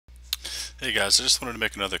Hey guys, I just wanted to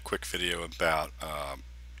make another quick video about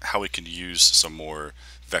how we can use some more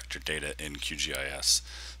vector data in QGIS.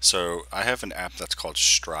 So I have an app that's called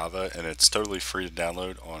Strava, and it's totally free to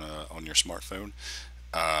download on your smartphone.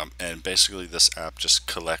 And basically, this app just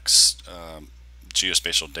collects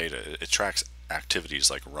geospatial data. It tracks activities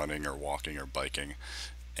like running or walking or biking,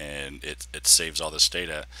 and it saves all this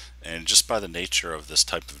data. And just by the nature of this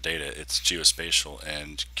type of data, it's geospatial,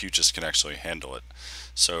 and QGIS can actually handle it.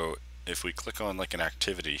 So if we click on like an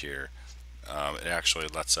activity here, it actually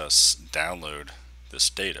lets us download this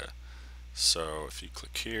data. So if you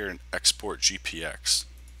click here and export GPX,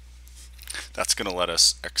 that's going to let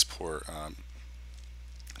us export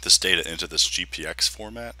this data into this GPX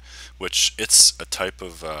format, which it's a type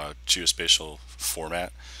of geospatial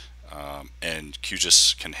format, and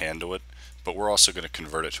QGIS can handle it. But we're also going to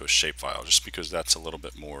convert it to a shapefile, just because that's a little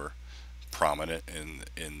bit more prominent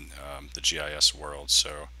in the GIS world.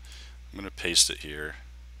 So I'm going to paste it here.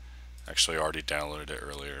 Actually, I already downloaded it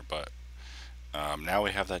earlier, but now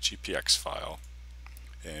we have that GPX file,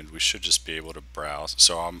 and we should just be able to browse.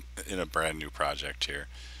 So I'm in a brand new project here.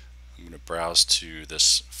 I'm going to browse to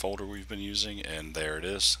this folder we've been using, and there it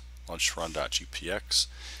is, lunchrun.gpx.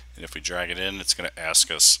 And if we drag it in, it's going to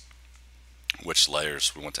ask us which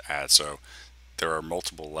layers we want to add. So there are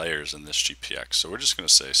multiple layers in this GPX, so we're just going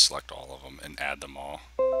to say select all of them and add them all.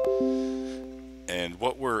 And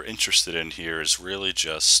what we're interested in here is really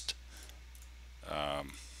just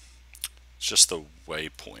the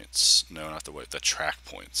waypoints. No, not the track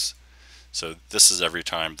points. So this is every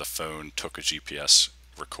time the phone took a GPS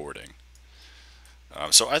recording.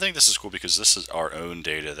 So I think this is cool because this is our own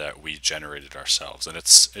data that we generated ourselves, and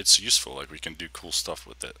it's useful. Like, we can do cool stuff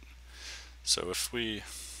with it. So if we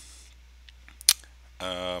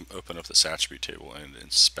open up this attribute table and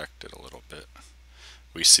inspect it a little bit,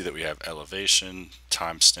 we see that we have elevation,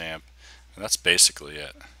 timestamp, and that's basically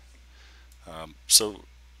it. So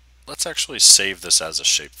let's actually save this as a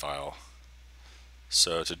shapefile.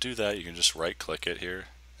 So to do that, you can just right click it here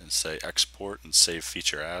and say export and save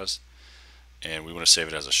feature as, and we want to save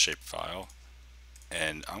it as a shapefile,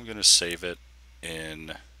 and I'm going to save it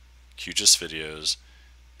in QGIS videos,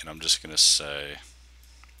 and I'm just going to say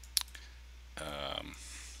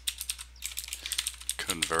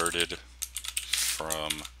converted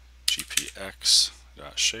from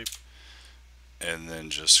gpx.shape, and then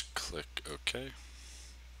just click OK.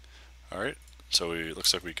 Alright, so it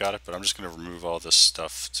looks like we got it, but I'm just going to remove all this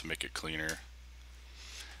stuff to make it cleaner,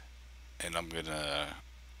 and I'm going to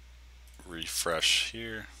refresh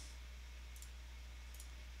here.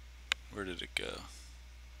 Where did it go?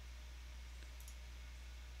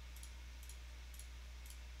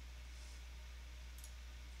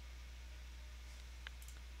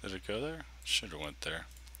 Did it go there? Should have went there.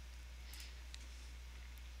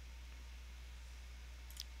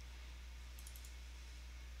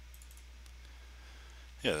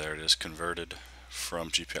 Yeah, there it is, converted from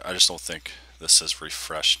GPX. I just don't think this is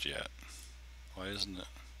refreshed yet. Why isn't it?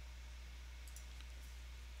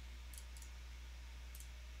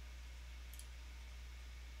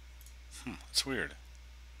 That's weird.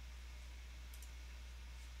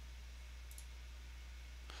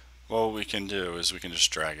 Well, what we can do is we can just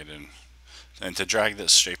drag it in. And to drag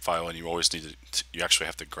this shapefile in, you always need you actually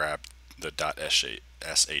have to grab the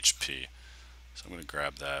 .shp. So I'm going to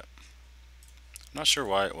grab that. I'm not sure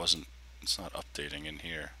why it's not updating in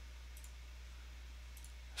here.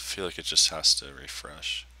 I feel like it just has to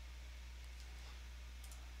refresh.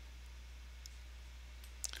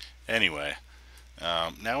 Anyway,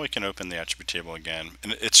 now we can open the attribute table again,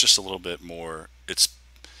 and it's just a little bit more,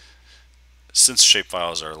 since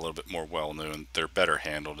shapefiles are a little bit more well known, they're better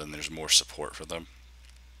handled and there's more support for them.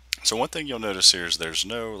 So one thing you'll notice here is there's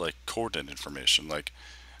no like coordinate information. Like,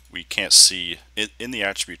 we can't see in the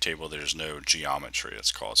attribute table, there's no geometry,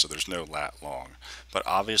 it's called, so there's no lat long. But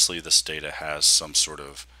obviously this data has some sort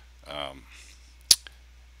of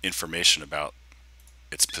information about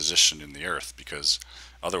its position in the earth, because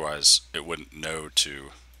otherwise it wouldn't know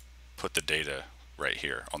to put the data right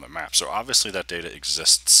here on the map. So obviously that data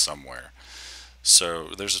exists somewhere. So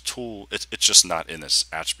there's a tool, it's just not in this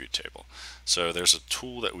attribute table. So there's a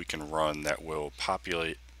tool that we can run that will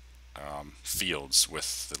populate fields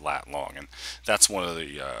with the lat long, and that's one of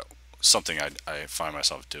the something I find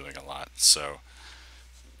myself doing a lot. So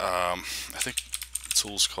I think the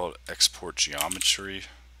tool's called export geometry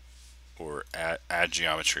or add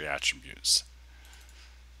geometry attributes.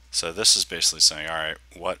 So this is basically saying, all right,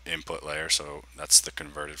 what input layer, so that's the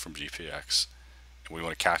converted from GPX, and we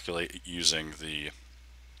want to calculate using the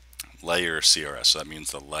layer CRS, so that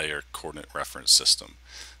means the layer coordinate reference system.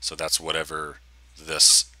 So that's whatever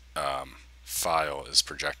this file is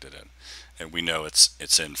projected in. And we know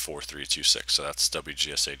it's in 4326, so that's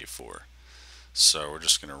WGS 84. So we're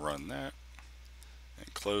just going to run that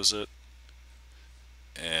and close it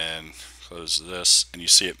and close this, and you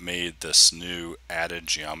see it made this new added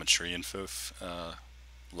geometry info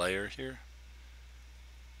layer here.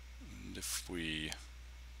 And if we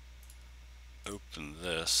open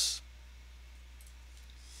this,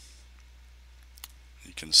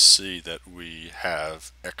 you can see that we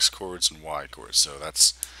have X chords and Y chords. So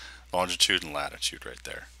that's longitude and latitude right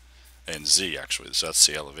there, and Z actually. So that's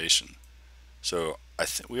the elevation. So I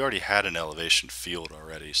think we already had an elevation field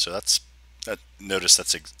already. So notice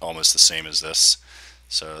that's almost the same as this.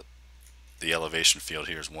 So the elevation field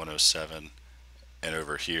here is 107, and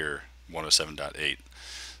over here 107.8.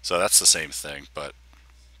 So that's the same thing, but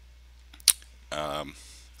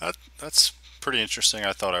that's pretty interesting.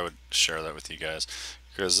 I thought I would share that with you guys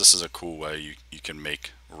because this is a cool way you can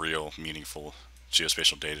make real, meaningful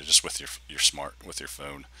geospatial data just with your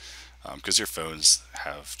phone, because your phones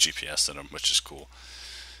have GPS in them, which is cool.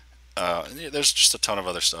 There's just a ton of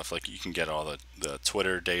other stuff, like you can get all the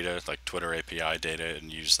Twitter data, like Twitter API data,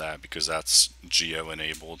 and use that because that's geo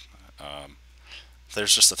enabled.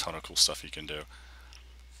 There's just a ton of cool stuff you can do.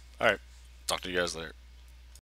 Alright, talk to you guys later.